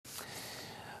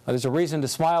There's a reason to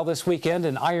smile this weekend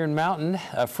in Iron Mountain.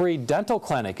 A free dental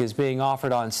clinic is being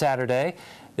offered on Saturday.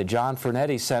 The John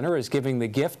Fernetti Center is giving the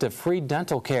gift of free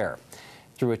dental care.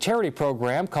 Through a charity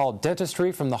program called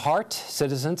Dentistry from the Heart,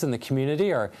 citizens in the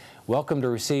community are welcome to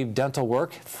receive dental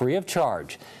work free of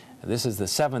charge. This is the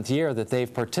 7th year that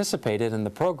they've participated in the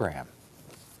program.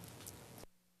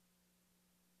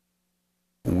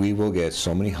 We will get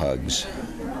so many hugs.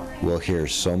 We'll hear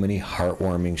so many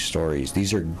heartwarming stories.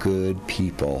 These are good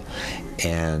people,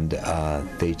 and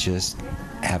they just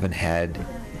haven't had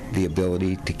the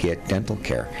ability to get dental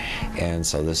care, and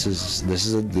so this is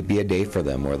be a day for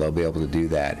them where they'll be able to do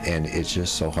that, and it's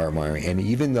just so heartwarming. And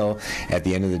even though at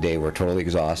the end of the day we're totally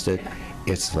exhausted,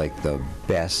 it's like the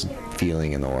best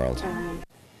feeling in the world.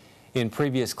 In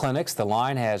previous clinics, the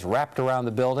line has wrapped around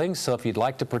the building, so if you'd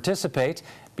like to participate,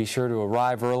 be sure to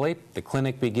arrive early. The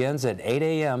clinic begins at 8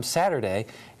 a.m. Saturday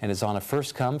and is on a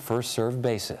first-come, first-served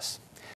basis.